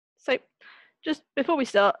So, just before we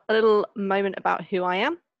start, a little moment about who I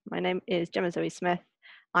am. My name is Gemma Zoe Smith.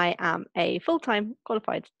 I am a full-time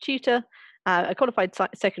qualified tutor, a qualified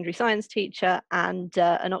secondary science teacher, and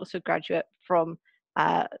an Oxford graduate from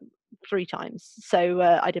uh, 3 times. So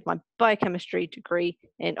I did my biochemistry degree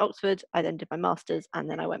in Oxford. I then did my master's, and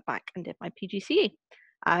then I went back and did my PGCE.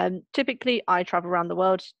 Typically, I travel around the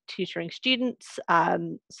world tutoring students.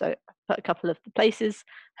 So I put a couple of the places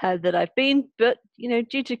that I've been, but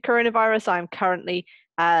due to coronavirus, I'm currently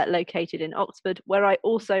located in Oxford, where I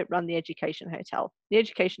also run the Education Hotel. The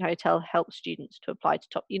Education Hotel helps students to apply to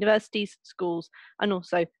top universities, schools, and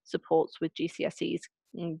also supports with GCSEs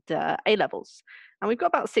and A levels. And we've got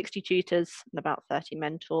about 60 tutors and about 30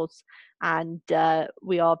 mentors. And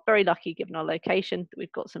we are very lucky, given our location, that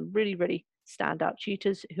we've got some really standout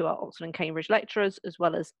tutors who are Oxford and Cambridge lecturers, as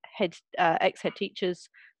well as ex-head teachers,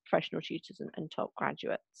 professional tutors, and top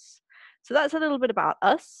graduates. So that's a little bit about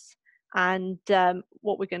us. And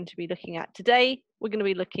what we're going to be looking at today, we're going to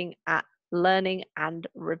be looking at learning and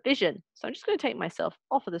revision. So I'm just going to take myself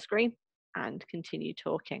off of the screen and continue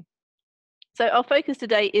talking. So our focus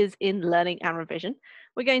today is in learning and revision.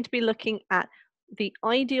 We're going to be looking at the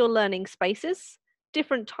ideal learning spaces,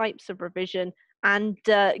 different types of revision, and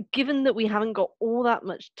given that we haven't got all that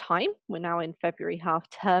much time, we're now in February half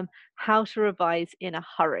term, how to revise in a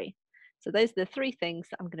hurry. So those are the 3 things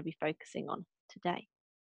that I'm going to be focusing on today.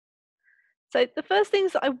 So the first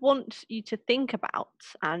things that I want you to think about,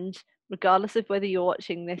 and regardless of whether you're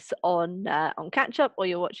watching this on catch up or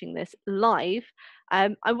you're watching this live, I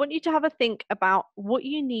want you to have a think about what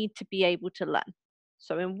you need to be able to learn.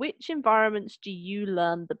 So in which environments do you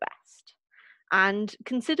learn the best? And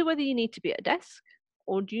consider whether you need to be at a desk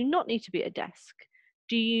or do you not need to be at a desk.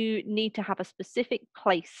 Do you need to have a specific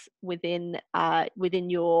place within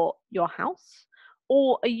your house?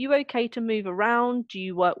 Or are you okay to move around? Do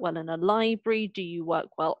you work well in a library? Do you work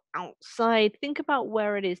well outside? Think about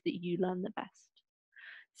where it is that you learn the best.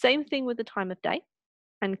 Same thing with the time of day,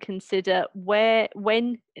 and consider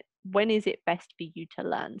when is it best for you to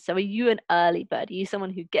learn. So are you an early bird? Are you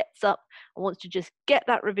someone who gets up and wants to just get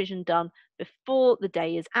that revision done before the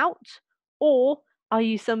day is out? Or are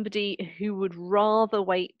you somebody who would rather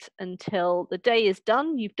wait until the day is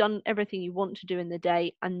done, you've done everything you want to do in the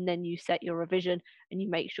day, and then you set your revision and you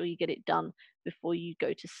make sure you get it done before you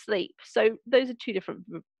go to sleep? So those are 2 different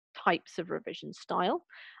types of revision style.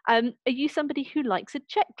 Are you somebody who likes a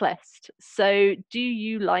checklist? So do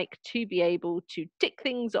you like to be able to tick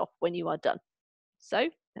things off when you are done? So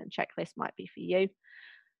then checklist might be for you.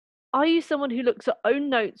 Are you someone who looks at own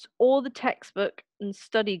notes or the textbook and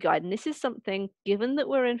study guide? And this is something, given that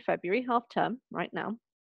we're in February half term right now,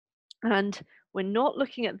 and we're not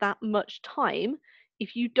looking at that much time,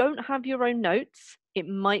 if you don't have your own notes, it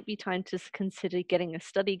might be time to consider getting a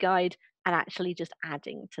study guide and actually just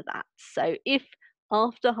adding to that. So if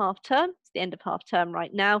after half term, it's the end of half term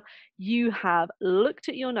right now, you have looked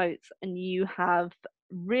at your notes and you have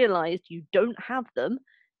realized you don't have them,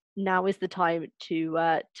 now is the time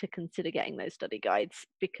to consider getting those study guides,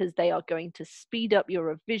 because they are going to speed up your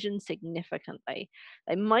revision significantly.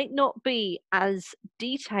 They might not be as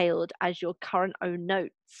detailed as your current own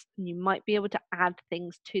notes. You might be able to add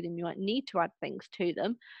things to them. You might need to add things to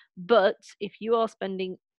them. But if you've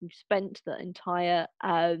spent the entire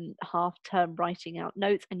half term writing out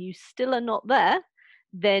notes and you still are not there,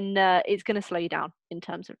 then it's going to slow you down in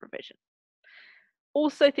terms of revision.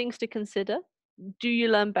 Also, things to consider: do you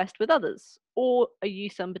learn best with others, or are you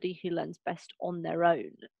somebody who learns best on their own?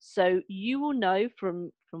 So you will know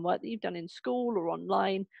from work that you've done in school or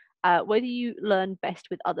online whether you learn best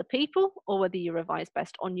with other people or whether you revise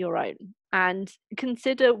best on your own. And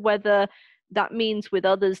consider whether that means with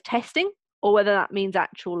others testing or whether that means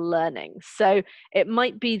actual learning. So it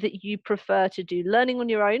might be that you prefer to do learning on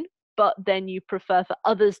your own, but then you prefer for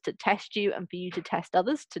others to test you and for you to test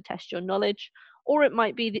others to test your knowledge. Or it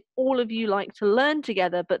might be that all of you like to learn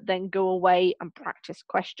together, but then go away and practice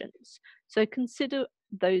questions. So consider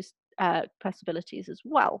those possibilities as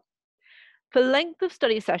well. For length of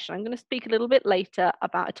study session, I'm going to speak a little bit later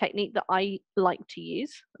about a technique that I like to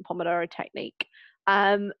use, the Pomodoro technique.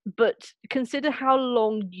 But consider how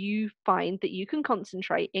long you find that you can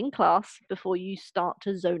concentrate in class before you start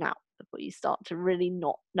to zone out, before you start to really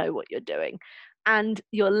not know what you're doing. And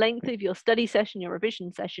your length of your study session, your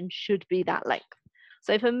revision session, should be that length.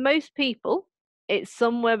 So for most people, it's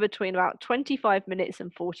somewhere between about 25 minutes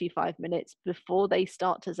and 45 minutes before they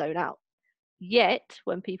start to zone out. Yet,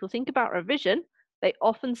 when people think about revision, they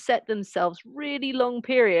often set themselves really long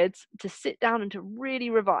periods to sit down and to really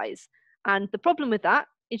revise. And the problem with that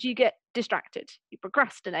is you get distracted, you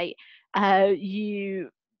procrastinate, you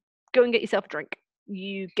go and get yourself a drink.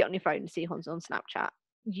 You get on your phone and see who's on Snapchat.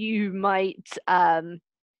 You might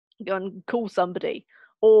go and call somebody,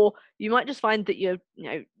 or you might just find that you're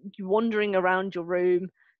wandering around your room,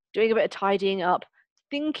 doing a bit of tidying up,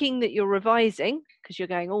 thinking that you're revising because you're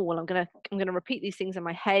going, oh well, I'm gonna repeat these things in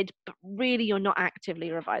my head, but really you're not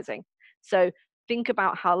actively revising. So think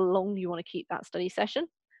about how long you want to keep that study session.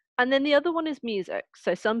 And then the other one is music.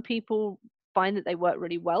 So some people find that they work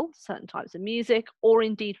really well, certain types of music, or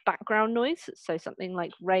indeed background noise. So something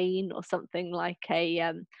like rain, or something like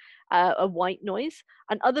a white noise.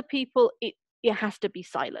 And other people, it has to be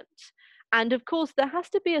silent. And of course, there has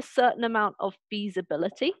to be a certain amount of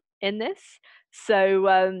feasibility in this.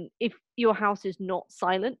 So if your house is not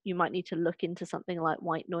silent, you might need to look into something like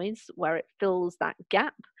white noise where it fills that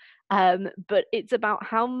gap. But it's about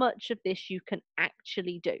how much of this you can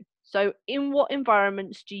actually do. So in what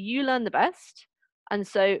environments do you learn the best? And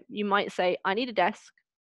so you might say, I need a desk.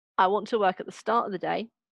 I want to work at the start of the day,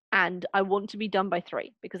 and I want to be done by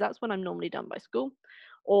 3 because that's when I'm normally done by school.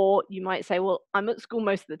 Or you might say, well, I'm at school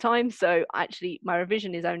most of the time, so actually my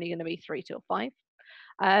revision is only going to be 3 till 5.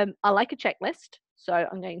 I like a checklist, so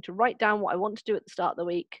I'm going to write down what I want to do at the start of the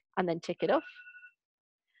week and then tick it off.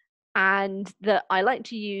 And that I like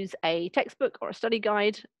to use a textbook or a study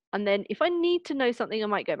guide. And then if I need to know something, I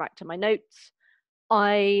might go back to my notes.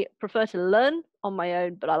 I prefer to learn on my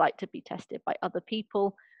own, but I like to be tested by other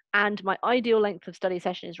people. And my ideal length of study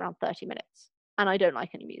session is around 30 minutes. And I don't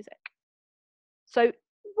like any music. So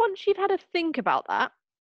once you've had a think about that,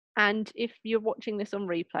 and if you're watching this on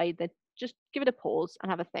replay, then just give it a pause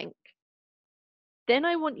and have a think. Then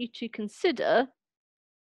I want you to consider,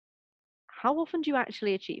 how often do you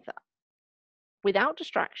actually achieve that without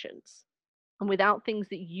distractions and without things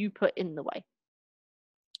that you put in the way?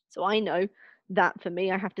 So I know that for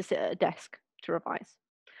me, I have to sit at a desk to revise.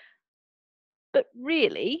 But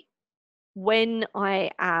really, when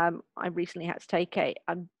I recently had to take a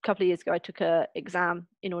couple of years ago, I took an exam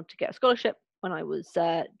in order to get a scholarship when I was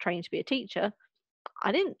trained to be a teacher.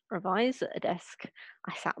 I didn't revise at a desk.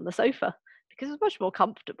 I sat on the sofa because it was much more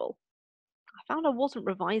comfortable. I found I wasn't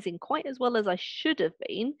revising quite as well as I should have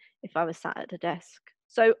been if I was sat at a desk.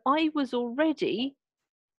 So I was already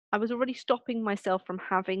stopping myself from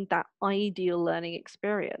having that ideal learning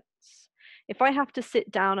experience. If I have to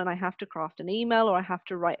sit down and I have to craft an email, or I have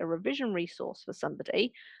to write a revision resource for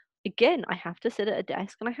somebody, again, I have to sit at a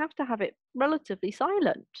desk and I have to have it relatively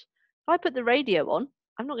silent. If I put the radio on,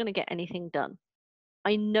 I'm not going to get anything done.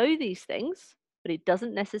 I know these things, but it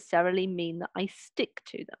doesn't necessarily mean that I stick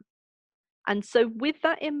to them. And so, with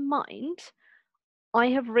that in mind, I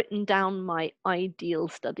have written down my ideal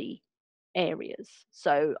study areas.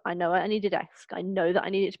 So I know I need a desk. I know that I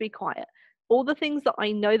need it to be quiet. All the things that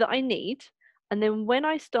I know that I need. And then when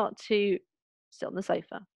I start to sit on the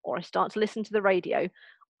sofa or I start to listen to the radio,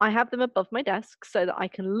 I have them above my desk so that I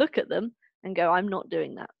can look at them and go, I'm not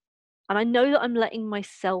doing that. And I know that I'm letting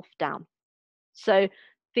myself down. So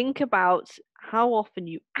think about how often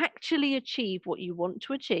you actually achieve what you want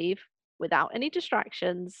to achieve without any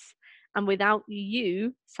distractions and without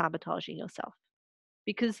you sabotaging yourself.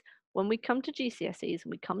 Because when we come to GCSEs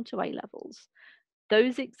and we come to A levels,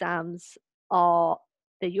 those exams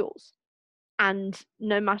they're yours. And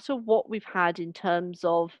no matter what we've had in terms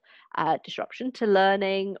of disruption to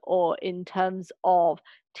learning, or in terms of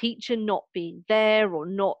teacher not being there, or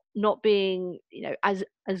not being as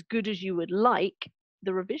good as you would like,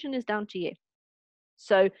 the revision is down to you.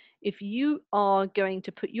 So if you are going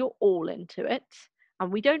to put your all into it,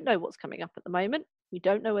 and we don't know what's coming up at the moment, we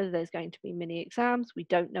don't know whether there's going to be mini exams, we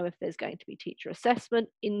don't know if there's going to be teacher assessment,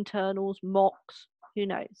 internals, mocks, who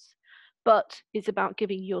knows? But it's about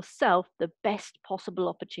giving yourself the best possible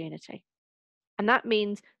opportunity. And that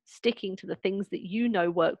means sticking to the things that you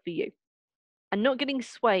know work for you and not getting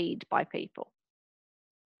swayed by people.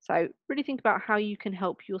 So really think about how you can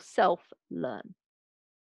help yourself learn.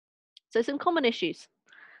 So some common issues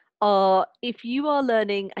are, if you are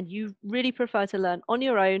learning and you really prefer to learn on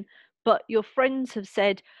your own, but your friends have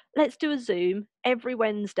said, let's do a Zoom every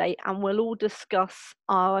Wednesday and we'll all discuss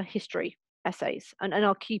our history essays and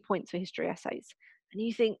our key points for history essays. And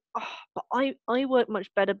you think, oh, but I work much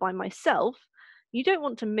better by myself. You don't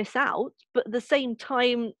want to miss out, but at the same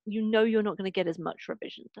time, you know you're not going to get as much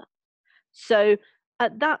revision done. So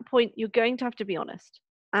at that point, you're going to have to be honest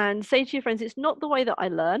and say to your friends, it's not the way that I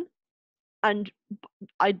learn. And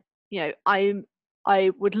I, I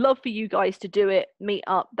would love for you guys to do it, meet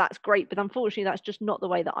up, that's great, but unfortunately that's just not the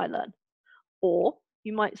way that I learn. Or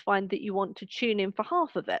you might find that you want to tune in for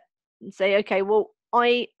half of it and say, okay, well,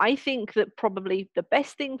 I think that probably the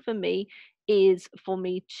best thing for me is for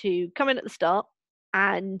me to come in at the start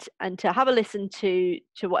and to have a listen to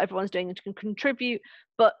what everyone's doing and to contribute,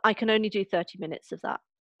 but I can only do 30 minutes of that.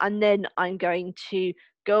 And then I'm going to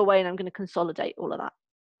go away and I'm going to consolidate all of that.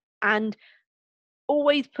 And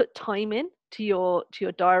always put time in to your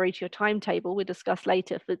diary, to your timetable. We'll discuss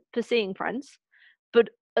later for seeing friends. But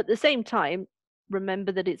at the same time,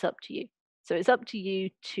 remember that it's up to you. So it's up to you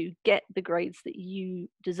to get the grades that you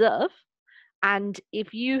deserve. And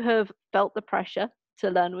if you have felt the pressure to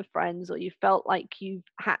learn with friends, or you felt like you've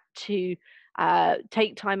had to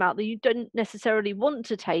take time out that you don't necessarily want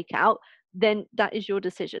to take out, then that is your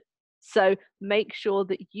decision. So make sure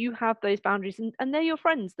that you have those boundaries, and they're your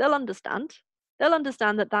friends. They'll understand. They'll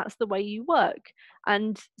understand that that's the way you work.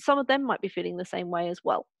 And some of them might be feeling the same way as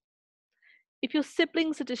well. If your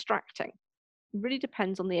siblings are distracting, really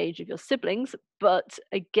depends on the age of your siblings, but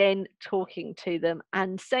again, talking to them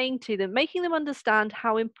and saying to them, making them understand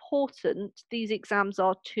how important these exams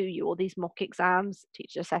are to you, or these mock exams,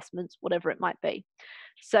 teacher assessments, whatever it might be.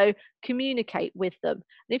 So communicate with them.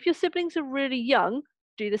 And if your siblings are really young,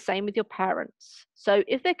 do the same with your parents. So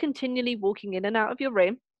if they're continually walking in and out of your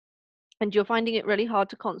room and you're finding it really hard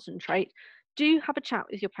to concentrate, do have a chat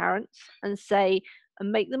with your parents and say,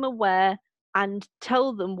 and make them aware and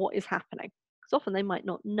tell them what is happening, because often they might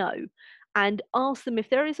not know, and ask them if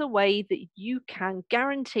there is a way that you can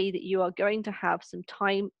guarantee that you are going to have some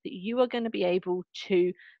time that you are going to be able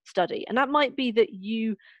to study. And that might be that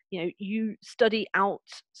you study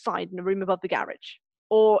outside in a room above the garage,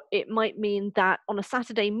 or it might mean that on a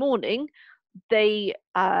Saturday morning they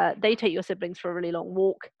take your siblings for a really long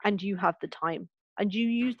walk and you have the time and you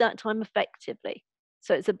use that time effectively.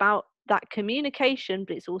 So it's about that communication,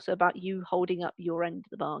 but it's also about you holding up your end of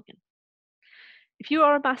the bargain. If you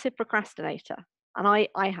are a massive procrastinator, and I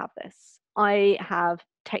have this, I have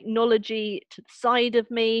technology to the side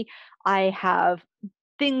of me, I have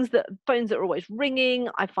phones that are always ringing,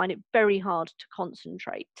 I find it very hard to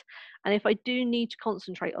concentrate. And if I do need to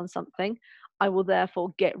concentrate on something, I will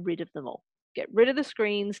therefore get rid of them all. Get rid of the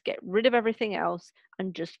screens, get rid of everything else,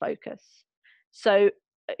 and just focus. So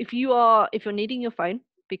if you're needing your phone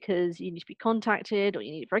because you need to be contacted or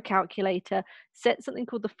you need it for a calculator, set something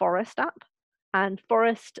called the Forest app. And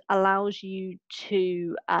Forest allows you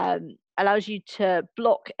to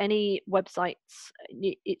block any websites.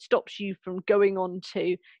 It stops you from going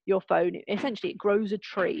onto your phone. Essentially, it grows a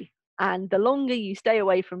tree, and the longer you stay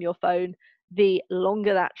away from your phone, the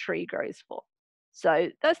longer that tree grows for. So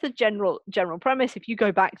that's the general premise. If you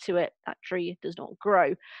go back to it, that tree does not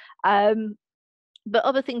grow. But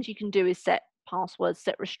other things you can do is set passwords,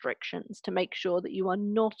 set restrictions to make sure that you are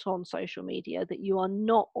not on social media, that you are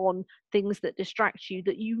not on things that distract you,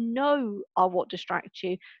 that you know are what distract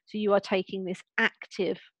you. So you are taking this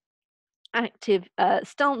active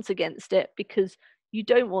stance against it, because you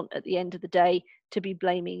don't want at the end of the day to be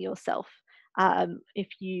blaming yourself if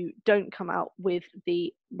you don't come out with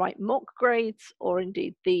the right mock grades, or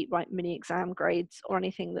indeed the right mini exam grades, or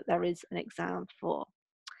anything that there is an exam for.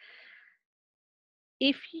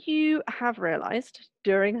 If you have realized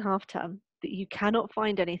during half term that you cannot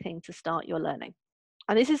find anything to start your learning,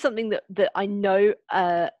 and this is something that I know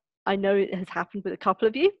it has happened with a couple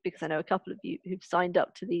of you, because I know a couple of you who've signed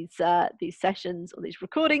up to these sessions or these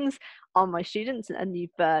recordings are my students, and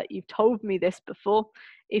you've told me this before.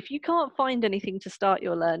 If you can't find anything to start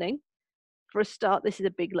your learning, for a start, this is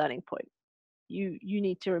a big learning point. You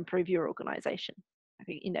need to improve your organization. I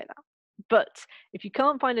think you know that. But if you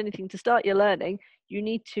can't find anything to start your learning, you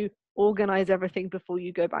need to organize everything before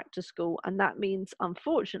you go back to school. And that means,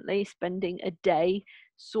 unfortunately, spending a day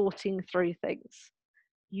sorting through things.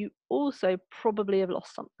 You also probably have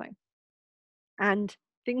lost something. And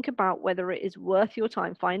think about whether it is worth your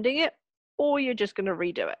time finding it, or you're just going to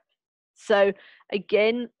redo it. So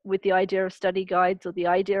again, with the idea of study guides or the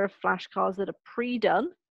idea of flashcards that are pre-done,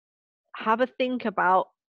 have a think about,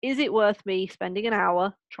 is it worth me spending an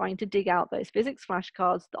hour trying to dig out those physics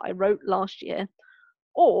flashcards that I wrote last year?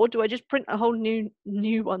 Or do I just print a whole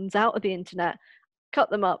new ones out of the internet, cut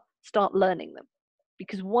them up, start learning them?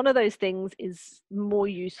 Because one of those things is more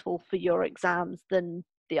useful for your exams than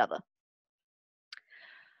the other.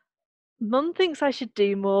 Mum thinks I should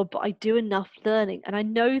do more, but I do enough learning. And I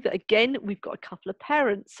know that, again, we've got a couple of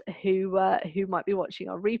parents who might be watching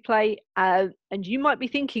our replay, and you might be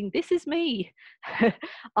thinking, this is me.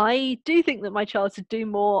 I do think that my child should do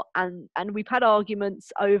more, and we've had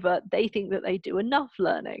arguments over, they think that they do enough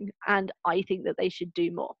learning, and I think that they should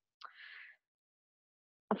do more.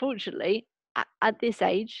 Unfortunately, at this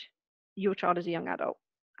age, your child is a young adult,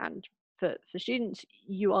 and for students,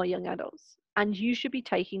 you are young adults, and you should be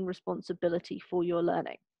taking responsibility for your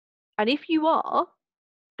learning. And if you are,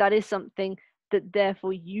 that is something that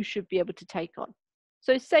therefore you should be able to take on.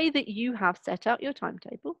 So say that you have set out your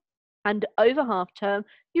timetable and over half term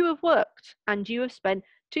you have worked and you have spent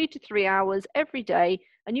 2 to 3 hours every day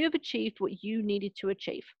and you have achieved what you needed to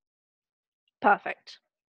achieve. Perfect.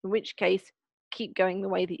 In which case, keep going the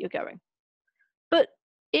way that you're going. But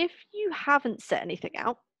if you haven't set anything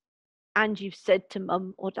out and you've said to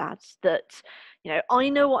mum or dad that, I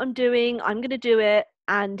know what I'm doing, I'm going to do it,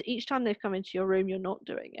 and each time they've come into your room, you're not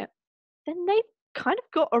doing it, then they've kind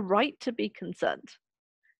of got a right to be concerned.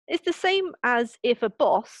 It's the same as if a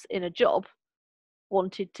boss in a job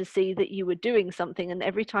wanted to see that you were doing something, and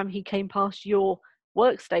every time he came past your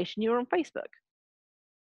workstation, you were on Facebook.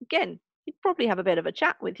 Again, he'd probably have a bit of a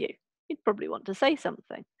chat with you. He'd probably want to say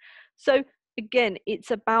something. So again,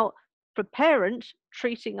 it's about, for parents,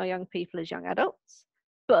 treating our young people as young adults,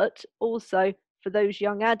 but also for those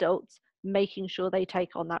young adults, making sure they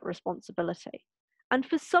take on that responsibility. And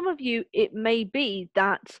for some of you, it may be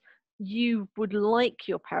that you would like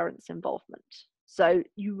your parents' involvement. So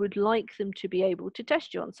you would like them to be able to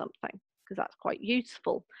test you on something, because that's quite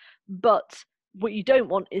useful. But what you don't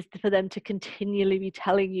want is for them to continually be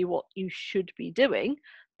telling you what you should be doing.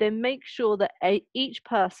 Then make sure that each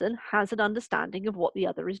person has an understanding of what the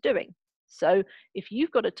other is doing. So if you've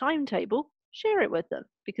got a timetable, share it with them,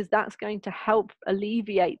 because that's going to help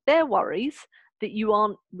alleviate their worries that you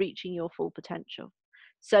aren't reaching your full potential.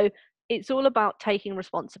 So it's all about taking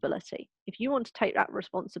responsibility. If you want to take that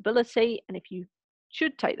responsibility, and if you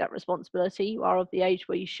should take that responsibility, you are of the age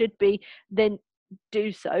where you should be, then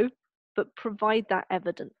do so, but provide that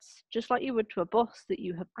evidence, just like you would to a boss, that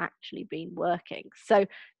you have actually been working. So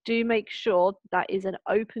do make sure that is an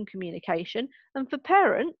open communication. And for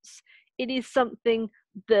parents, it is something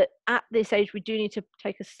that at this age we do need to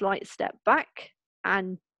take a slight step back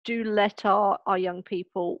and do let our young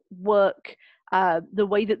people work the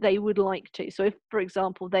way that they would like to. So if, for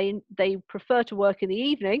example, they prefer to work in the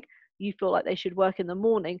evening, you feel like they should work in the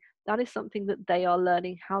morning, that is something that they are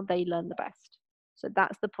learning how they learn the best. So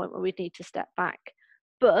that's the point where we need to step back.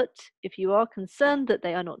 But if you are concerned that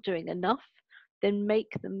they are not doing enough, then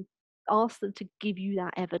ask them to give you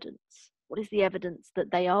that evidence. What is the evidence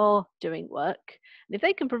that they are doing work? And if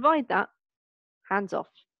they can provide that, hands off.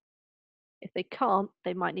 If they can't,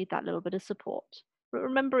 they might need that little bit of support. But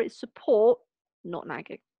remember, it's support, not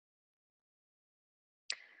nagging.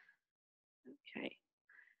 Okay.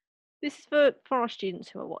 This is for our students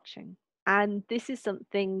who are watching. And this is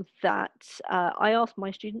something that I ask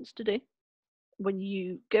my students to do when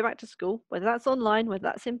you go back to school, whether that's online, whether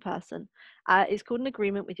that's in person. It's called an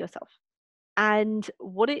agreement with yourself. And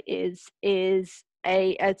what it is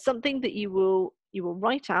something that you will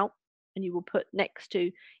write out and you will put next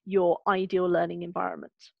to your ideal learning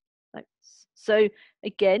environment. So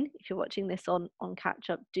again, if you're watching this on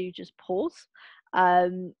catch up, do just pause.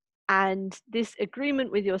 And this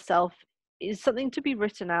agreement with yourself is something to be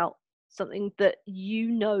written out, something that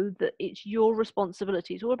you know that it's your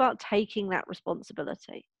responsibility. It's all about taking that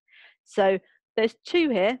responsibility. So there's 2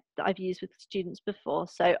 here that I've used with students before.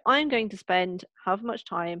 So I'm going to spend however much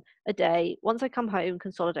time a day once I come home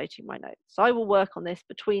consolidating my notes. So I will work on this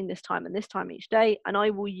between this time and this time each day, and I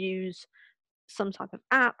will use some type of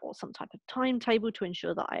app or some type of timetable to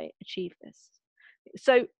ensure that I achieve this.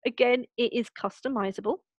 So again, it is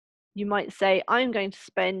customizable. You might say, I'm going to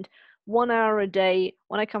spend 1 hour a day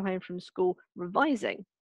when I come home from school revising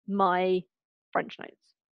my French notes.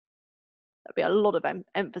 There'll be a lot of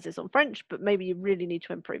emphasis on French, but maybe you really need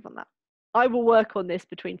to improve on that. I will work on this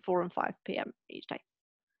between 4 and 5 p.m. each day.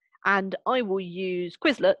 And I will use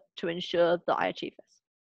Quizlet to ensure that I achieve this.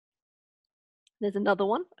 There's another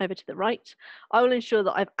one over to the right. I will ensure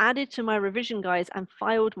that I've added to my revision guides and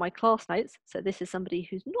filed my class notes. So this is somebody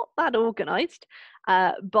who's not that organized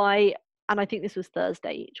and I think this was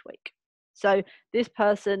Thursday each week. So this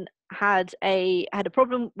person had a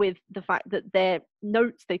problem with the fact that their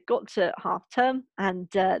notes, they've got to half term and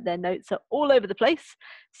their notes are all over the place.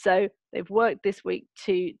 So they've worked this week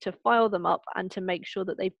to file them up and to make sure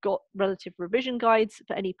that they've got relative revision guides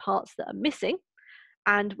for any parts that are missing.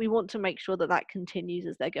 And we want to make sure that that continues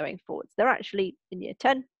as they're going forwards. They're actually in year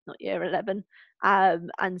 10, not year 11.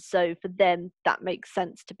 And so for them, that makes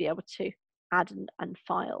sense to be able to add and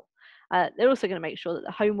file. They're also going to make sure that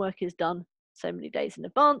the homework is done so many days in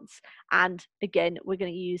advance. And again, we're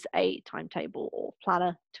going to use a timetable or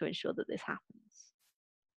planner to ensure that this happens.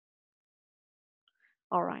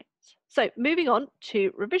 All right, so moving on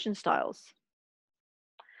to revision styles.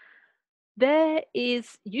 There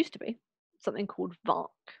used to be something called VARK.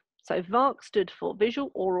 So VARK stood for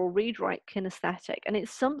Visual, Oral, Read, Write, Kinesthetic. And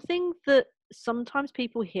it's something that sometimes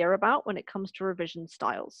people hear about when it comes to revision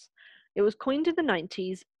styles. It was coined in the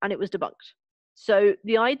 90s and it was debunked. So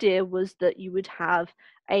the idea was that you would have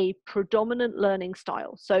a predominant learning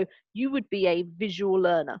style. So you would be a visual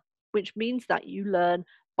learner, which means that you learn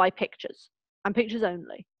by pictures and pictures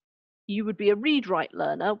only. You would be a read-write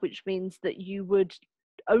learner, which means that you would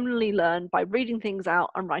only learn by reading things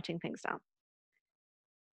out and writing things down.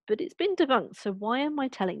 But it's been debunked, so why am I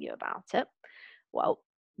telling you about it? Well,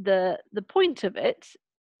 the point of it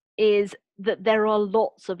is that there are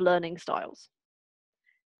lots of learning styles.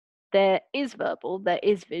 There is verbal, there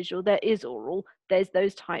is visual, there is oral, there's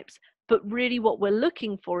those types. But really what we're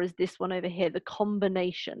looking for is this one over here, the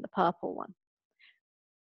combination, the purple one.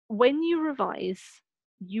 When you revise,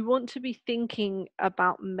 you want to be thinking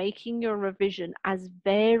about making your revision as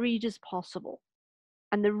varied as possible.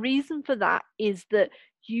 And the reason for that is that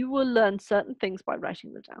you will learn certain things by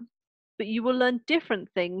writing them down, but you will learn different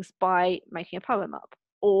things by making a poem up,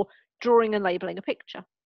 or drawing and labeling a picture,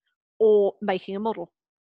 or making a model.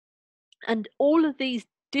 And all of these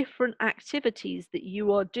different activities that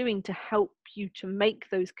you are doing to help you to make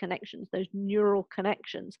those connections, those neural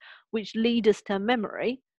connections, which lead us to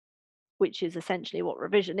memory, which is essentially what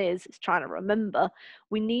revision is, it's trying to remember,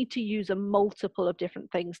 we need to use a multiple of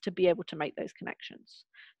different things to be able to make those connections.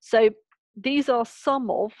 So these are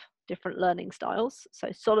some of different learning styles. So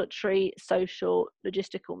solitary, social,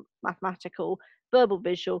 logistical, mathematical, verbal,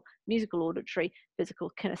 visual, musical, auditory,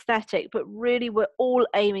 physical, kinesthetic, but really we're all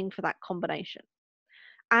aiming for that combination.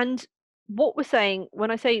 And what we're saying,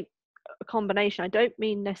 when I say a combination, I don't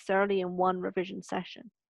mean necessarily in one revision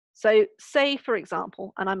session. So say, for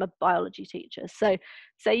example, and I'm a biology teacher, so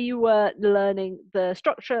say you were learning the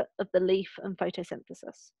structure of the leaf and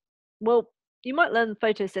photosynthesis. Well, you might learn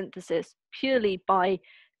photosynthesis purely by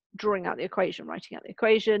drawing out the equation, writing out the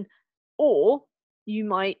equation, or you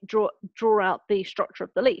might draw out the structure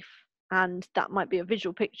of the leaf, and that might be a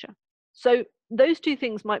visual picture. So those two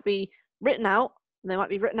things might be written out, and they might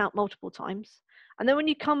be written out multiple times. And then when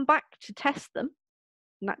you come back to test them,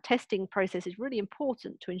 and that testing process is really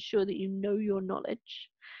important to ensure that you know your knowledge.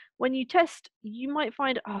 When you test, you might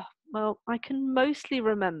find, oh, well, I can mostly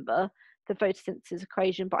remember the photosynthesis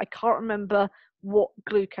equation, but I can't remember what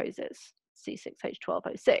glucose is,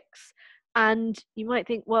 C6H12O6. And you might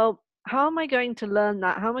think, well, how am I going to learn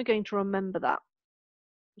that? How am I going to remember that?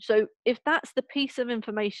 So if that's the piece of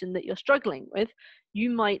information that you're struggling with,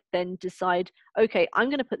 you might then decide, okay, I'm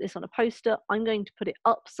going to put this on a poster. I'm going to put it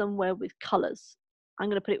up somewhere with colors. I'm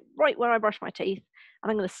going to put it right where I brush my teeth, and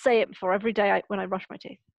I'm going to say it before every day when I brush my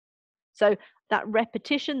teeth. So that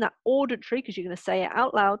repetition, that auditory, because you're going to say it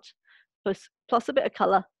out loud, plus a bit of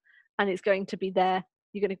color, and it's going to be there.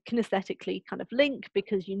 You're going to kinesthetically kind of link,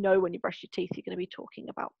 because you know when you brush your teeth, you're going to be talking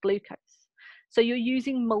about glucose. So you're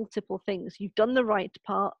using multiple things. You've done the right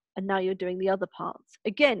part, and now you're doing the other parts.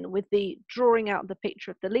 Again, with the drawing out the picture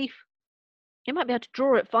of the leaf, you might be able to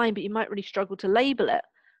draw it fine, but you might really struggle to label it.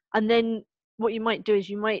 And then what you might do is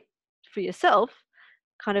you might, for yourself,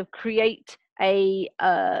 kind of create a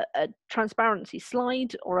transparency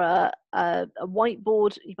slide or a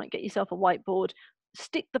whiteboard. You might get yourself a whiteboard,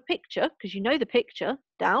 stick the picture, because you know the picture,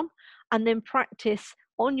 down, and then practice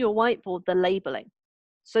on your whiteboard the labeling.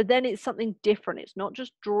 So then it's something different. It's not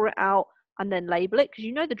just draw it out and then label it, because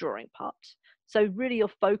you know the drawing part. So really you're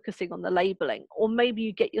focusing on the labeling, or maybe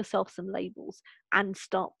you get yourself some labels and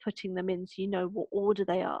start putting them in so you know what order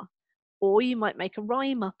they are. Or you might make a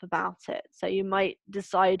rhyme up about it. So you might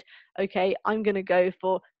decide, okay, I'm going to go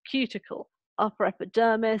for cuticle, upper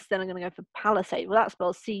epidermis, then I'm going to go for palisade. Well, that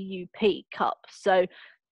spells C-U-P, cup. So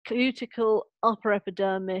cuticle, upper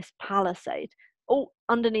epidermis, palisade. Oh,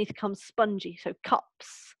 underneath comes spongy, so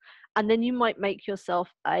cups. And then you might make yourself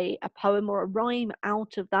a poem or a rhyme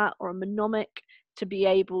out of that, or a mnemonic, to be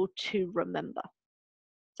able to remember.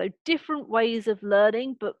 So different ways of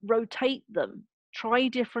learning, but rotate them. Try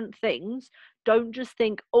different things. Don't just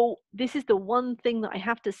think, oh, this is the one thing that I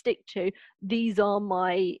have to stick to. These are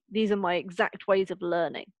my exact ways of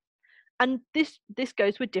learning. And this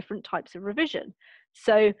goes with different types of revision.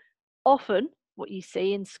 So often what you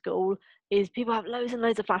see in school is people have loads and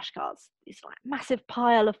loads of flashcards. It's like a massive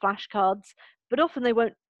pile of flashcards, but often they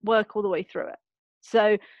won't work all the way through it.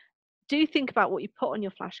 So do think about what you put on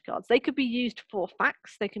your flashcards. They could be used for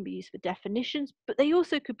facts, they can be used for definitions, but they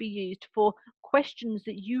also could be used for questions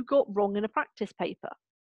that you got wrong in a practice paper.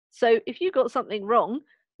 So if you got something wrong,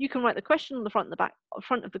 you can write the question on the front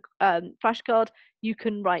of the flashcard. You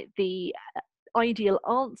can write the ideal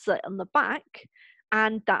answer on the back,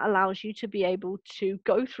 and that allows you to be able to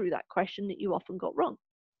go through that question that you often got wrong.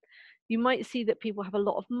 You might see that people have a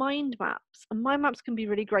lot of mind maps, and mind maps can be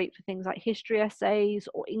really great for things like history essays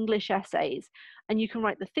or English essays. And you can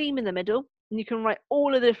write the theme in the middle, and you can write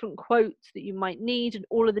all of the different quotes that you might need and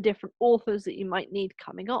all of the different authors that you might need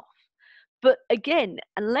coming off. But again,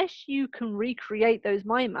 unless you can recreate those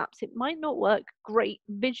mind maps, it might not work great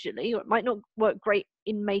visually, or it might not work great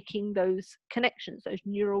in making those connections, those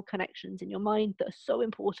neural connections in your mind that are so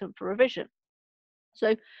important for revision.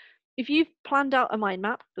 So if you've planned out a mind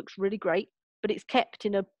map, looks really great, but it's kept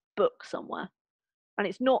in a book somewhere and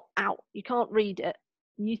it's not out, you can't read it,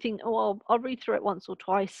 and you think, oh, I'll read through it once or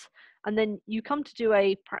twice, and then you come to do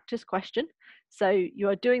a practice question. So you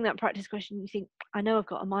are doing that practice question, you think, I know I've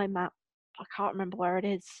got a mind map, I can't remember where it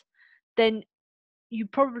is. Then you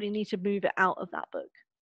probably need to move it out of that book,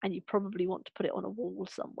 and you probably want to put it on a wall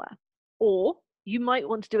somewhere. Or you might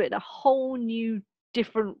want to do it in a whole new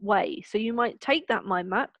different way. So you might take that mind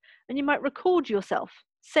map and you might record yourself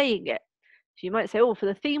saying it. So you might say, oh, for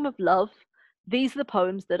the theme of love, these are the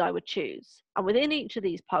poems that I would choose. And within each of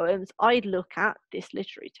these poems, I'd look at this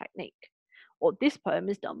literary technique. Or this poem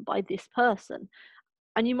is done by this person.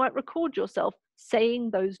 And you might record yourself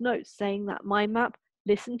saying those notes, saying that mind map,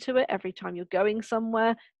 listen to it every time you're going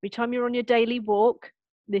somewhere, every time you're on your daily walk,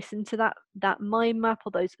 listen to that mind map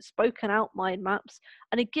or those spoken out mind maps.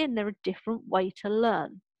 And again, they're a different way to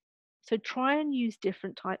learn. So try and use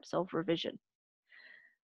different types of revision.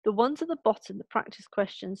 The ones at the bottom, the practice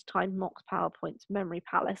questions, timed mocks, PowerPoints, memory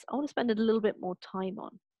palace, I want to spend a little bit more time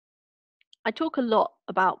on. I talk a lot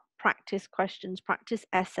about practice questions, practice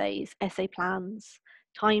essays, essay plans,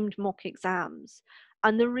 timed mock exams.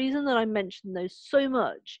 And the reason that I mention those so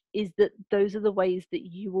much is that those are the ways that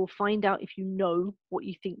you will find out if you know what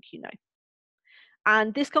you think you know.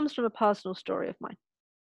 And this comes from a personal story of mine.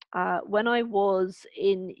 When I was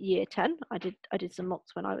in year 10, I did some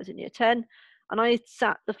mocks when I was in year 10, and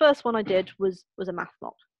the first one I did was a math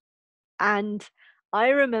mock. And I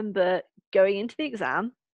remember going into the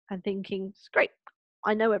exam and thinking, it's great,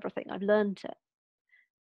 I know everything, I've learned it.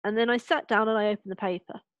 And then I sat down and I opened the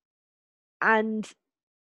paper, and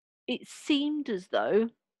it seemed as though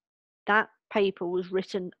that paper was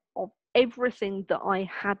written of everything that I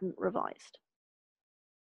hadn't revised.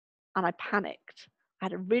 And I panicked. I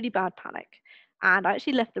had a really bad panic, and I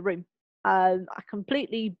actually left the room. I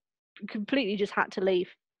completely just had to leave.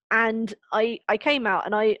 And I came out,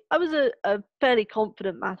 and I was a fairly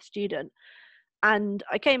confident math student, and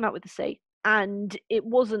I came out with a C, and it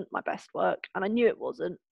wasn't my best work, and I knew it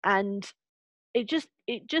wasn't, and it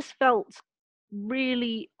just felt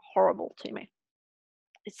really horrible to me.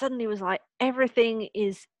 It suddenly was like everything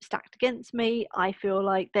is stacked against me. I feel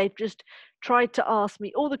like they've just tried to ask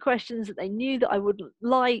me all the questions that they knew that I wouldn't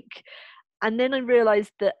like. And then I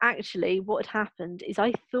realized that actually what had happened is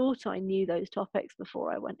I thought I knew those topics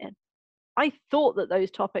before I went in. I thought that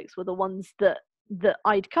those topics were the ones that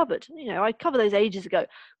I'd covered. You know, I'd covered those ages ago.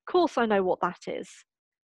 Of course I know what that is.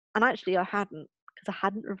 And actually I hadn't, because I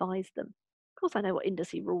hadn't revised them. Of course I know what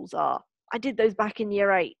indice rules are. I did those back in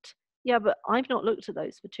year 8. Yeah, but I've not looked at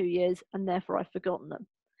those for 2 years, and therefore I've forgotten them.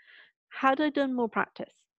 Had I done more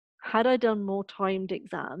practice, had I done more timed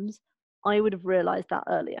exams, I would have realised that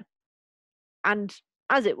earlier. And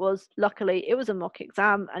as it was, luckily, it was a mock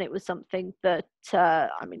exam, and it was something that, for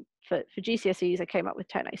GCSEs, I came up with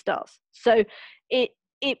 10 A stars. So it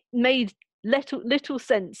made little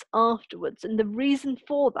sense afterwards. And the reason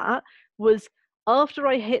for that was after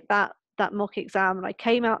I hit that mock exam and I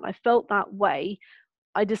came out and I felt that way,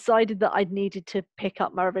 I decided that I'd needed to pick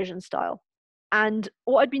up my revision style. And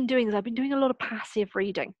what I'd been doing is I've been doing a lot of passive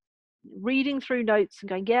reading through notes and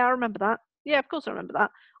going, yeah, I remember that. Yeah, of course I remember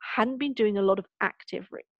that. I hadn't been doing a lot of active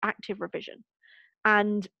revision.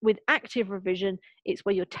 And with active revision, it's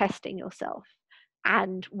where you're testing yourself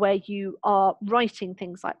and where you are writing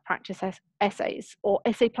things like practice essays or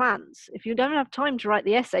essay plans. If you don't have time to write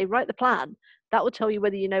the essay, write the plan. That will tell you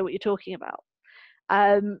whether you know what you're talking about.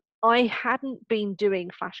 I hadn't been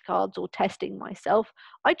doing flashcards or testing myself.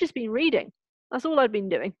 I'd just been reading. That's all I'd been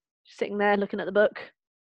doing. Just sitting there looking at the book,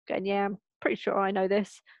 going, yeah, I'm pretty sure I know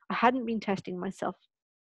this. I hadn't been testing myself.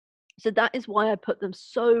 So that is why I put them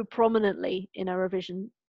so prominently in a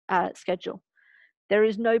revision schedule. There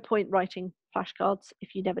is no point writing flashcards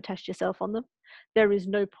if you never test yourself on them. There is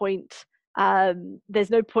no point,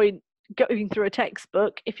 there's no point going through a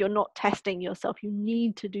textbook if you're not testing yourself. You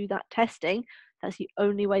need to do that testing. That's the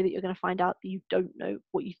only way that you're going to find out that you don't know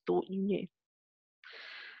what you thought you knew.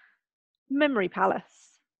 Memory palace.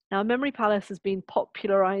 Now, memory palace has been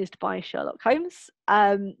popularized by Sherlock Holmes,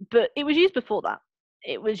 but it was used before that.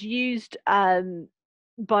 It was used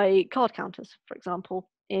by card counters, for example,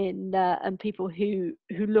 and people who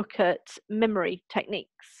look at memory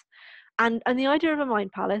techniques. And the idea of a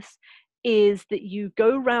mind palace is that you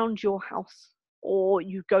go round your house, or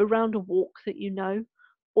you go round a walk that you know,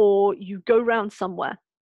 or you go round somewhere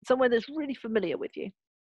that's really familiar with you.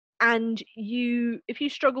 And if you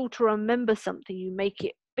struggle to remember something, you make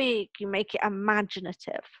it big, you make it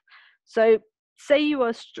imaginative. So say you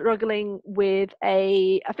are struggling with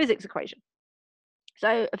a physics equation.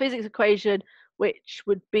 So a physics equation, which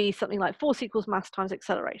would be something like force equals mass times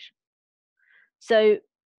acceleration. So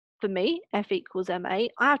for me, F equals ma, I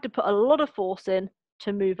have to put a lot of force in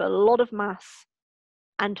to move a lot of mass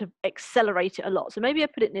and to accelerate it a lot. So maybe I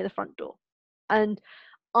put it near the front door. And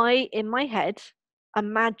I, in my head,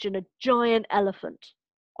 imagine a giant elephant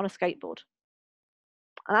on a skateboard.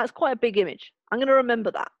 And that's quite a big image. I'm going to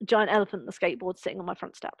remember that, a giant elephant on the skateboard sitting on my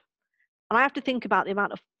front step. And I have to think about the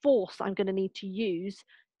amount of force I'm going to need to use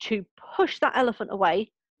to push that elephant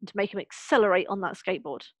away and to make him accelerate on that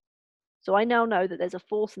skateboard. So I now know that there's a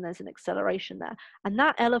force and there's an acceleration there. And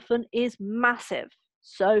that elephant is massive.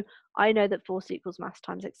 So I know that force equals mass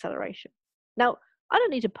times acceleration. Now, I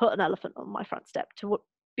don't need to put an elephant on my front step to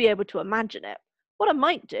be able to imagine it. What I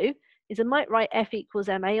might do is I might write F equals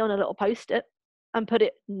ma on a little post-it and put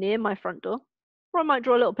it near my front door. Or I might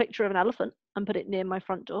draw a little picture of an elephant and put it near my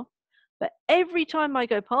front door. But every time I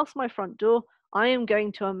go past my front door, I am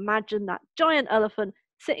going to imagine that giant elephant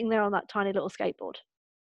sitting there on that tiny little skateboard.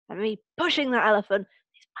 And me pushing that elephant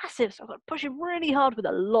is massive, so I've got to push him really hard with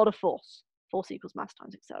a lot of force. Force equals mass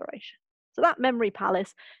times acceleration. So that memory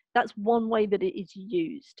palace, that's one way that it is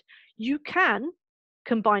used. You can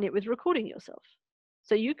combine it with recording yourself.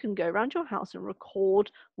 So you can go around your house and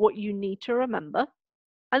record what you need to remember,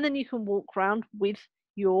 and then you can walk around with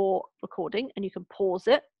your recording and you can pause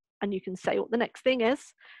it and you can say what the next thing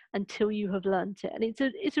is until you have learned it. And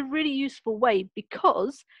it's a really useful way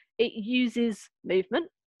because it uses movement,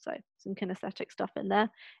 so some kinesthetic stuff in there.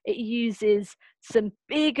 It uses some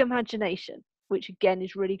big imagination, which again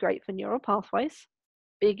is really great for neural pathways.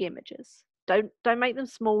 Big images. Don't make them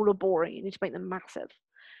small or boring. You need to make them massive.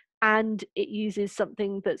 And it uses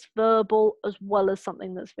something that's verbal as well as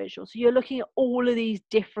something that's visual. So you're looking at all of these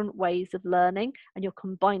different ways of learning and you're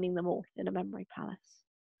combining them all in a memory palace.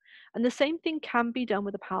 And the same thing can be done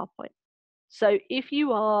with a PowerPoint. So if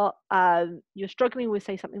you are you're struggling with,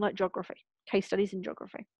 say, something like geography, case studies in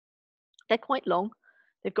geography, they're quite long,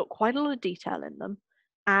 they've got quite a lot of detail in them,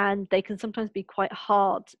 and they can sometimes be quite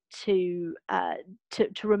hard to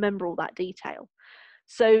remember all that detail.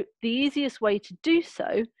 So the easiest way to do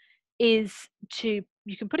so is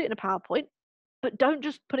you can put it in a PowerPoint, but don't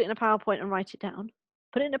just put it in a PowerPoint and write it down.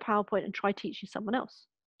 Put it in a PowerPoint and try teaching someone else.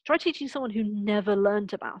 Try teaching someone who never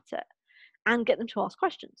learned about it and get them to ask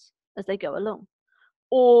questions as they go along.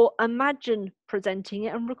 Or imagine presenting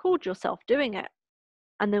it and record yourself doing it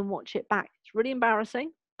and then watch it back. It's really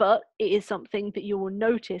embarrassing, but it is something that you will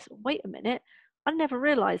notice. Wait a minute, I never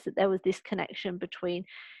realized that there was this connection between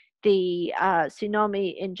the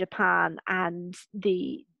tsunami in Japan and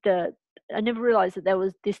I never realized that there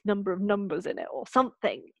was this number of numbers in it or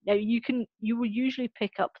something. You will usually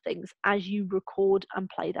pick up things as you record and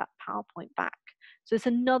play that PowerPoint back. So it's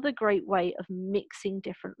another great way of mixing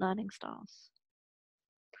different learning styles.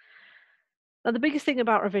 Now, the biggest thing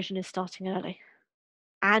about revision is starting early.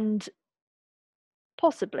 And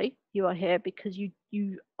possibly you are here because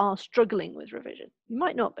you are struggling with revision. You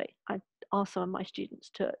might not be. I ask some of my students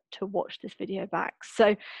to watch this video back.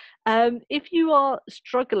 So if you are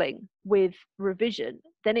struggling with revision,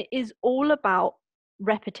 then it is all about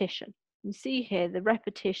repetition. You see here the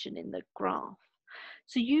repetition in the graph.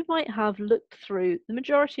 So you might have looked through the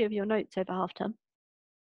majority of your notes over half term,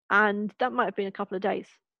 and that might have been a couple of days.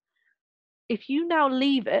 If you now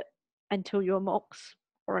leave it until your mocks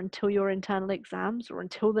or until your internal exams or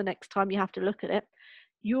until the next time you have to look at it,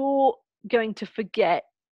 you're going to forget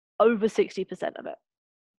over 60% of it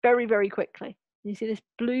very, very quickly. You see this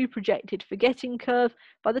blue projected forgetting curve.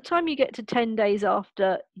 By the time you get to 10 days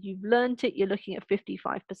after you've learned it, you're looking at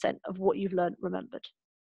 55% of what you've learned remembered.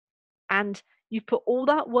 And you've put all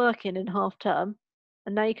that work in half term,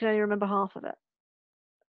 and now you can only remember half of it.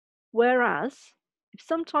 Whereas, if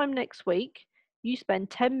sometime next week you spend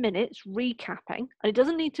 10 minutes recapping, and it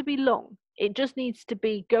doesn't need to be long, it just needs to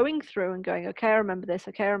be going through and going, okay, I remember this,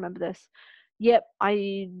 okay, I remember this. Yep,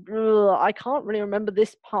 I can't really remember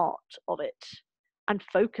this part of it. And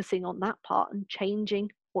focusing on that part and changing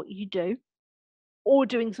what you do, or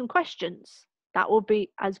doing some questions. That will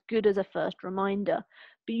be as good as a first reminder.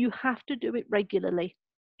 But you have to do it regularly.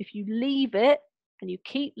 If you leave it and you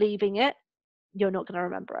keep leaving it, you're not going to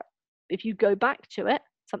remember it. If you go back to it,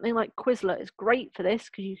 Something like Quizlet is great for this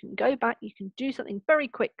because you can go back, you can do something very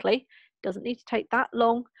quickly. It doesn't need to take that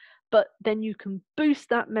long, but then you can boost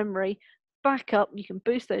that memory back up. You can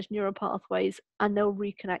boost those neural pathways and they'll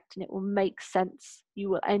reconnect and it will make sense. You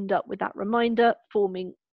will end up with that reminder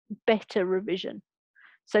forming better revision.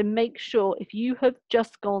 So make sure if you have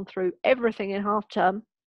just gone through everything in half term,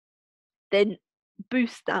 then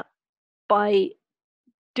boost that by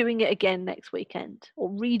doing it again next weekend, or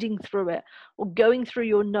reading through it, or going through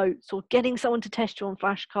your notes, or getting someone to test you on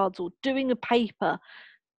flashcards, or doing a paper,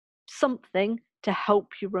 something to help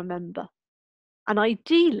you remember. And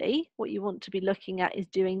ideally, what you want to be looking at is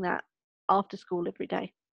doing that after school every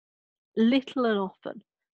day, little and often,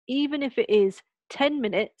 even if it is 10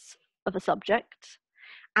 minutes of a subject,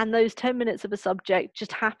 and those 10 minutes of a subject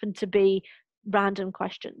just happen to be random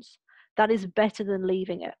questions. That is better than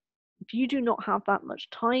leaving it. If you do not have that much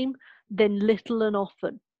time, then little and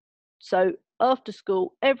often. So after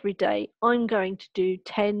school, every day, I'm going to do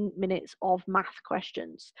 10 minutes of math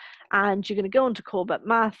questions. And you're going to go on to Corbett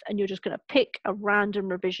Math and you're just going to pick a random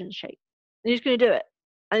revision sheet. And you're just going to do it.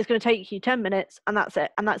 And it's going to take you 10 minutes and that's it.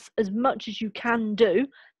 And that's as much as you can do,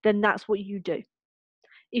 then that's what you do.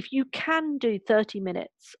 If you can do 30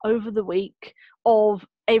 minutes over the week of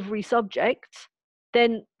every subject,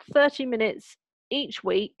 then 30 minutes each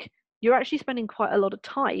week, you're actually spending quite a lot of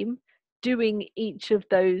time doing each of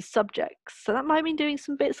those subjects. So that might mean doing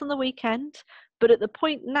some bits on the weekend, but at the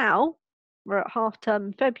point now, we're at half term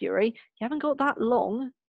in February, you haven't got that long.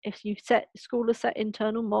 If you've school has set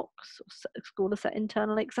internal mocks, or school has set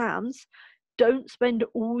internal exams, don't spend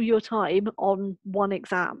all your time on one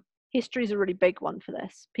exam. History is a really big one for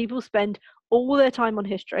this. People spend all their time on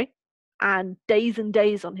history and days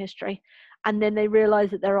on history, and then they realize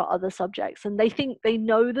that there are other subjects and they think they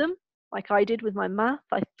know them, like I did with my math.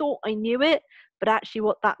 I thought I knew it, but actually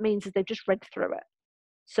what that means is they've just read through it.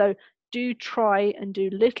 So do try and do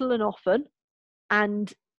little and often,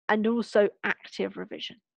 and also active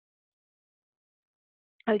revision.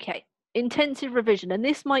 Okay, intensive revision, and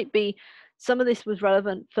this might be, some of this was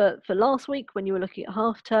relevant for last week when you were looking at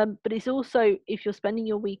half term, but it's also if you're spending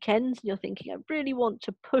your weekends and you're thinking, I really want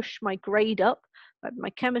to push my grade up, my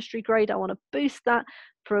chemistry grade, I want to boost that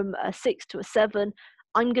from a 6 to a 7,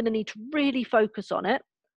 I'm going to need to really focus on it.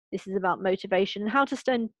 This is about motivation and how to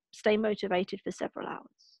stay motivated for several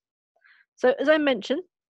hours. So as I mentioned,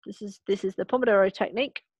 this is the Pomodoro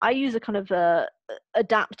technique. I use a kind of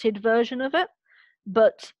adapted version of it,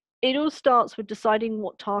 but it all starts with deciding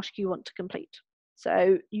what task you want to complete.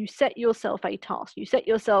 So you set yourself a task. You set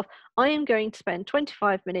yourself, I am going to spend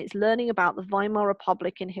 25 minutes learning about the Weimar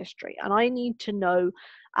Republic in history, and I need to know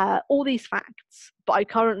all these facts, but I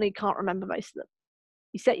currently can't remember most of them.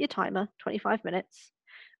 You set your timer, 25 minutes,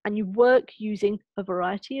 and you work using a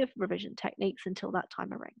variety of revision techniques until that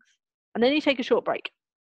timer rings. And then you take a short break,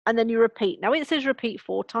 and then you repeat. Now it says repeat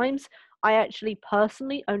 4 times. I actually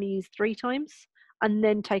personally only use 3 times, and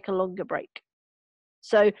then take a longer break.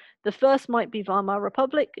 So the first might be Weimar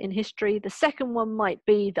Republic in history, the second one might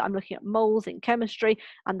be that I'm looking at moles in chemistry,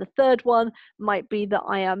 and the third one might be that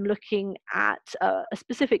I am looking at a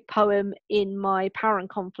specific poem in my Power and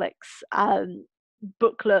Conflicts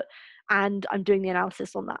booklet, and I'm doing the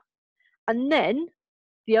analysis on that. And then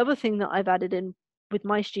the other thing that I've added in with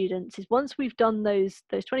my students is once we've done those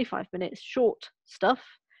 25 minutes short stuff,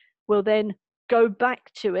 we'll then go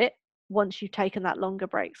back to it once you've taken that longer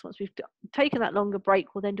break. So once we've taken that longer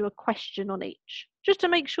break, we'll then do a question on each, just to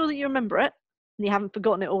make sure that you remember it and you haven't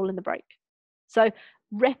forgotten it all in the break. So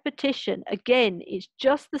repetition, again, is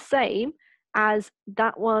just the same as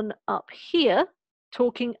that one up here,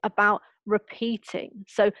 talking about repeating.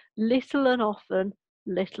 So little and often,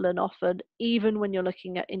 even when you're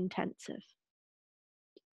looking at intensive.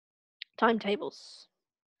 Timetables.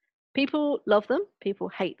 People love them, people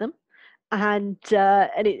hate them. And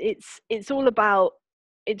it's all about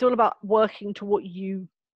working to what you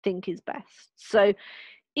think is best. So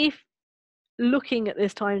if looking at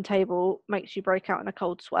this timetable makes you break out in a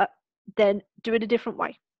cold sweat, then do it a different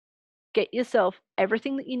way. Get yourself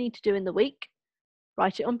everything that you need to do in the week,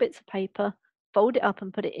 write it on bits of paper, fold it up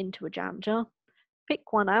and put it into a jam jar,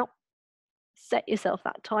 pick one out, set yourself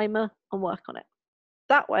that timer and work on it.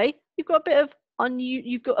 That way you've got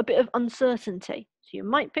a bit of uncertainty. So you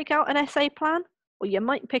might pick out an essay plan, or you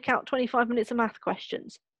might pick out 25 minutes of math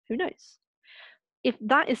questions. Who knows? If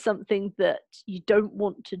that is something that you don't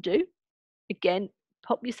want to do, again,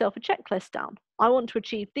 pop yourself a checklist down. I want to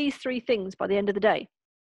achieve these 3 things by the end of the day,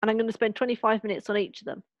 and I'm going to spend 25 minutes on each of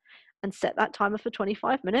them, and set that timer for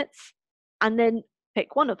 25 minutes, and then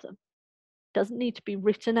pick one of them. Doesn't need to be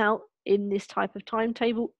written out in this type of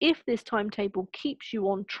timetable. If this timetable keeps you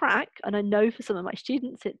on track, and I know for some of my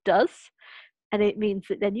students it does, and it means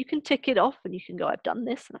that then you can tick it off and you can go, I've done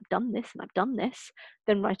this and I've done this and I've done this,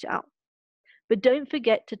 then write it out. But don't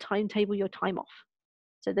forget to timetable your time off.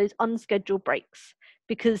 So those unscheduled breaks,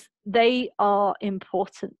 because they are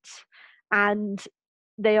important, and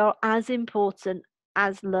they are as important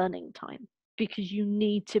as learning time, because you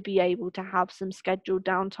need to be able to have some scheduled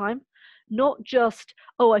downtime, not just,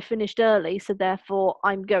 oh, I finished early, so therefore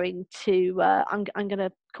I'm going to I'm going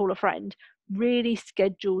to call a friend. Really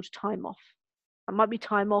scheduled time off. That might be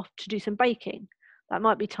time off to do some baking. That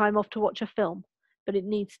might be time off to watch a film, but it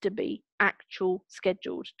needs to be actual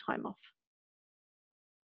scheduled time off.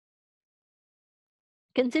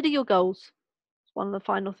 Consider your goals. It's one of the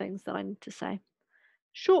final things that I need to say.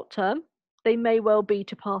 Short term, they may well be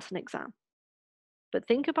to pass an exam, but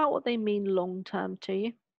think about what they mean long term to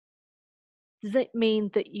you. Does it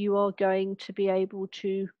mean that you are going to be able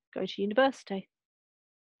to go to university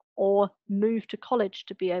or move to college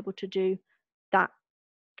to be able to do that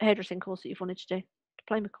hairdressing course that you've wanted to do,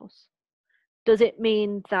 diploma course? Does it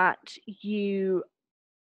mean that you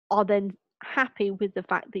are then happy with the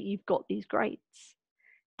fact that you've got these grades?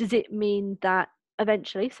 Does it mean that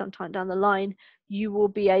eventually, sometime down the line, you will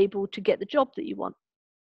be able to get the job that you want?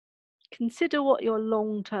 Consider what your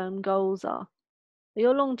long-term goals are. Are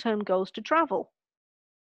your long-term goals to travel?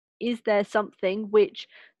 Is there something which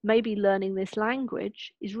maybe learning this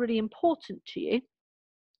language is really important to you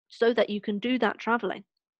so that you can do that traveling?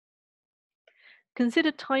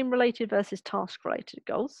 Consider time-related versus task-related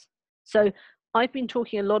goals. So I've been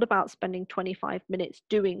talking a lot about spending 25 minutes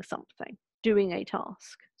doing something, doing a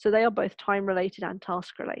task. So they are both time-related and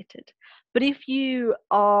task-related. But if you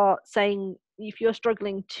are saying, if you're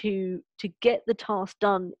struggling to get the task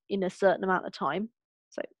done in a certain amount of time,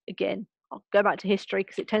 so again, I'll go back to history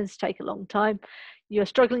because it tends to take a long time. You're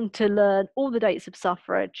struggling to learn all the dates of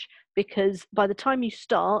suffrage because by the time you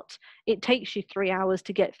start, it takes you 3 hours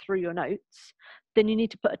to get through your notes. Then you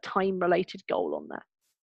need to put a time-related goal on there.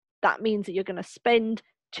 That means that you're going to spend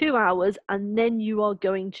 2 hours and then you are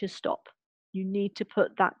going to stop. You need to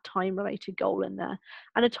put that time-related goal in there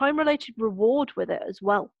and a time-related reward with it as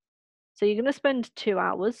well. So you're going to spend 2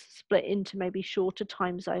 hours split into maybe shorter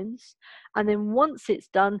time zones. And then once it's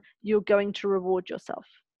done, you're going to reward yourself.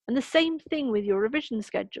 And the same thing with your revision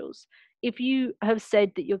schedules. If you have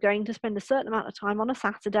said that you're going to spend a certain amount of time on a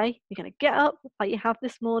Saturday, you're going to get up like you have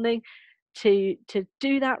this morning to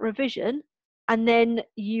do that revision, and then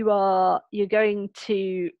you're going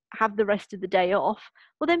to have the rest of the day off,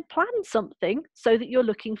 well then plan something so that you're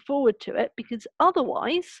looking forward to it, because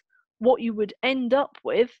otherwise what you would end up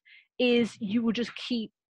with is you will just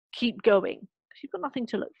keep going because you've got nothing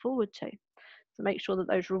to look forward to. So make sure that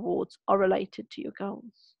those rewards are related to your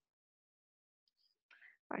goals.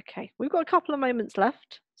 Okay, we've got a couple of moments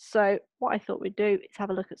left, so what I thought we'd do is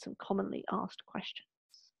have a look at some commonly asked questions.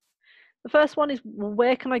 The first one is, well,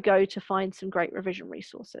 where can I go to find some great revision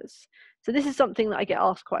resources? So this is something that I get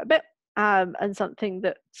asked quite a bit, and something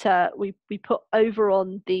that we put over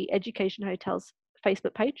on the Education Hotels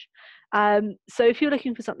Facebook page. So if you're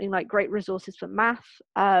looking for something like great resources for math,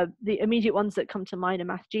 the immediate ones that come to mind are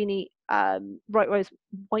Math Genie, White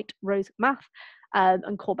Rose Math,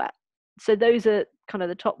 and Corbett. So those are kind of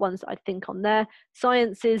the top ones that I think on there.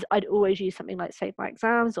 Sciences, I'd always use something like Save My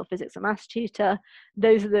Exams or Physics and Maths Tutor.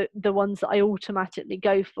 Those are the ones that I automatically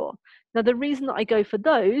go for. Now, the reason that I go for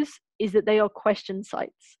those is that they are question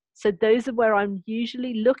sites. So those are where I'm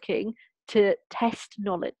usually looking to test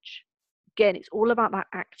knowledge. Again, it's all about that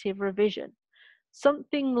active revision.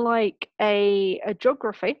 Something like a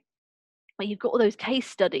geography, where you've got all those case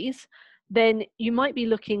studies, then you might be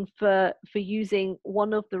looking for using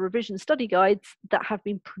one of the revision study guides that have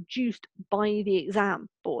been produced by the exam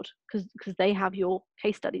board, because they have your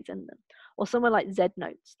case studies in them. Or somewhere like Z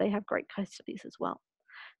Notes, they have great case studies as well.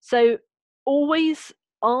 So always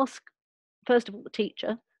ask, first of all, the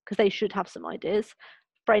teacher, because they should have some ideas,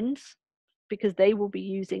 friends, because they will be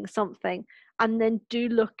using something, and then do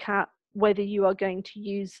look at whether you are going to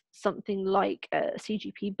use something like a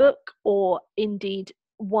CGP book or indeed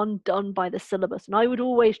one done by the syllabus. And I would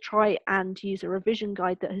always try and use a revision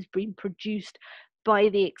guide that has been produced by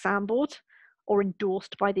the exam board or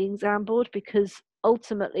endorsed by the exam board, because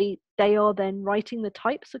ultimately they are then writing the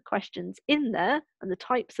types of questions in there and the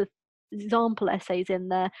types of example essays in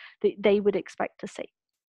there that they would expect to see.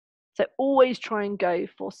 So always try and go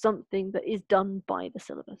for something that is done by the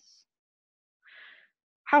syllabus.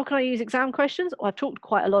 How can I use exam questions? Well, I've talked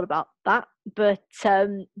quite a lot about that, but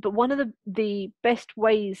one of the best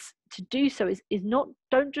ways to do so is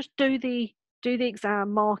don't just do the do the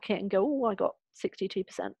exam, mark it and go, oh, I got 62%.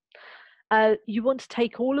 You want to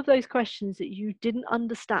take all of those questions that you didn't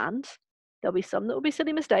understand. There'll be some that will be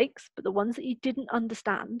silly mistakes, but the ones that you didn't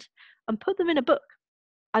understand, and put them in a book.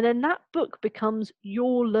 And then that book becomes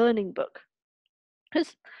your learning book.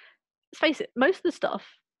 Because let's face it, most of the stuff,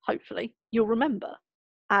 hopefully, you'll remember.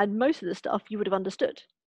 And most of the stuff you would have understood.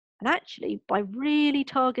 And actually, by really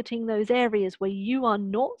targeting those areas where you are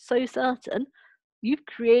not so certain, you've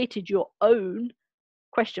created your own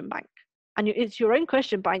question bank. And it's your own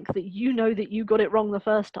question bank that you know that you got it wrong the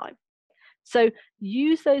first time. So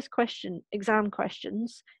use those exam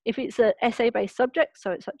questions. If it's an essay-based subject,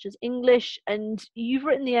 so it's such as English, and you've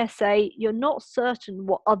written the essay, you're not certain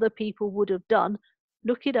what other people would have done,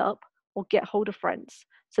 look it up or get hold of friends.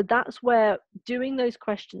 So that's where doing those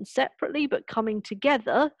questions separately but coming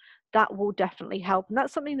together, that will definitely help. And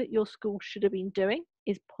that's something that your school should have been doing,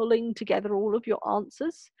 is pulling together all of your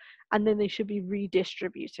answers, and then they should be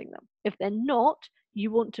redistributing them. If they're not, you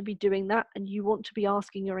want to be doing that, and you want to be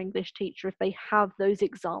asking your English teacher if they have those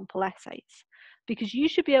example essays, because you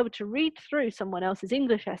should be able to read through someone else's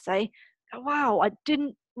English essay, go, wow, I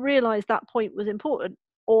didn't realize that point was important,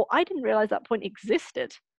 or I didn't realize that point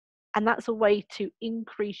existed. And that's a way to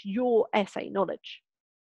increase your essay knowledge.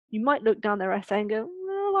 You might look down their essay and go,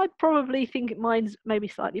 well, I probably think mine's maybe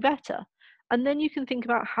slightly better. And then you can think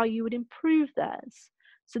about how you would improve theirs.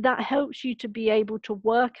 So that helps you to be able to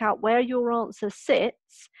work out where your answer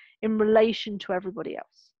sits in relation to everybody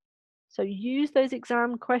else. So use those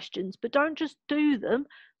exam questions, but don't just do them.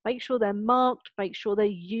 Make sure they're marked, make sure they're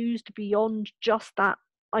used beyond just that,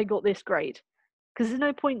 I got this grade. Because there's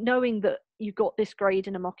no point knowing that you got this grade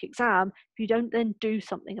in a mock exam if you don't then do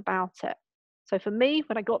something about it. So for me,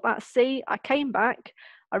 when I got that C, I came back,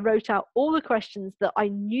 I wrote out all the questions that I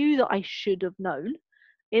knew that I should have known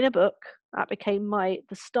in a book. That became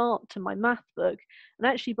the start to my math book. And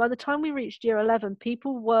actually, by the time we reached year 11,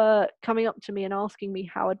 people were coming up to me and asking me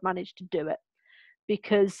how I'd managed to do it,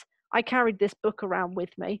 because I carried this book around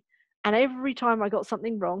with me. And every time I got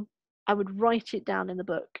something wrong, I would write it down in the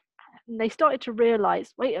book. And they started to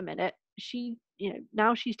realize, wait a minute,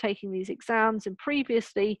 now she's taking these exams, and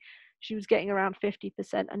previously she was getting around 50%,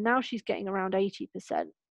 and now she's getting around 80%.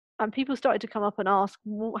 And people started to come up and ask,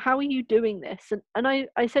 well, how are you doing this? And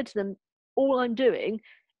I said to them, all I'm doing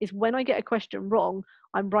is when I get a question wrong,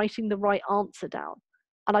 I'm writing the right answer down,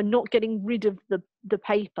 and I'm not getting rid of the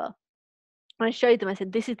paper. And I showed them, I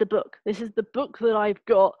said, this is the book. This is the book that I've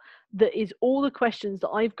got that is all the questions that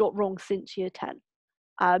I've got wrong since year 10.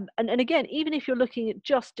 And again, even if you're looking at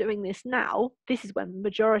just doing this now, this is when the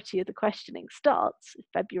majority of the questioning starts,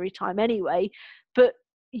 February time anyway, but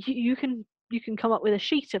you can come up with a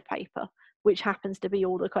sheet of paper which happens to be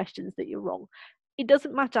all the questions that you're wrong. It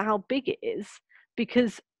doesn't matter how big it is,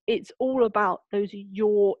 because it's all about those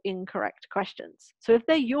your incorrect questions. So if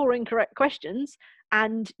they're your incorrect questions,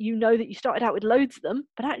 and you know that you started out with loads of them,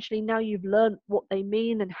 but actually now you've learned what they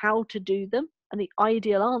mean and how to do them and the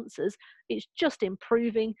ideal answers, it's just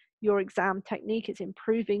improving your exam technique. It's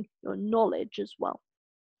improving your knowledge as well.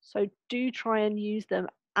 So do try and use them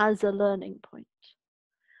as a learning point.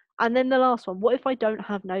 And then the last one, what if I don't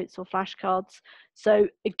have notes or flashcards? So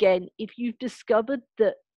again, if you've discovered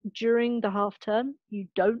that during the half term, you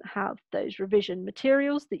don't have those revision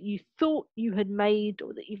materials that you thought you had made,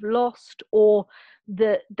 or that you've lost, or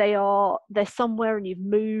that they're somewhere and you've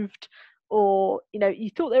moved, or you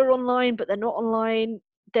thought they were online but they're not online,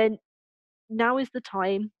 then now is the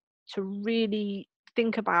time to really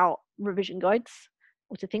think about revision guides,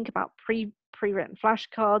 or to think about pre-written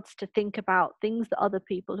flashcards, to think about things that other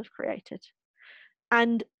people have created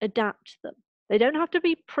and adapt them. They don't have to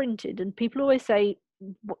be printed, and people always say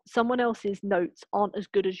someone else's notes aren't as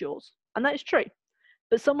good as yours, and that is true,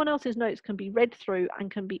 but someone else's notes can be read through and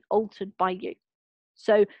can be altered by you.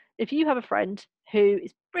 So if you have a friend who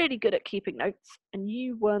is really good at keeping notes and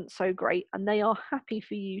you weren't so great, and they are happy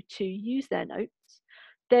for you to use their notes,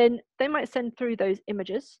 then they might send through those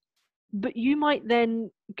images, but you might then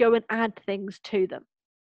go and add things to them.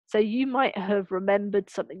 So you might have remembered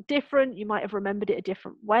something different, you might have remembered it a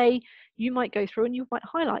different way, you might go through and you might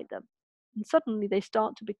highlight them. And suddenly they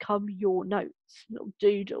start to become your notes, little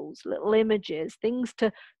doodles, little images, things to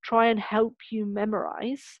try and help you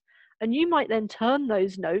memorize. And you might then turn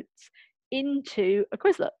those notes into a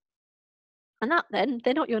Quizlet. And that then,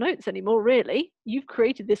 they're not your notes anymore, really. You've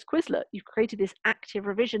created this Quizlet. You've created this active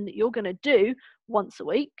revision that you're going to do once a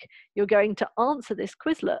week. You're going to answer this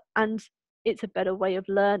Quizlet, and it's a better way of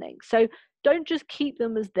learning. So don't just keep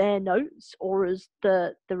them as their notes, or as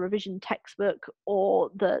the revision textbook, or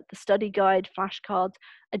the study guide, flashcards.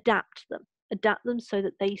 Adapt them so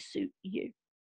that they suit you.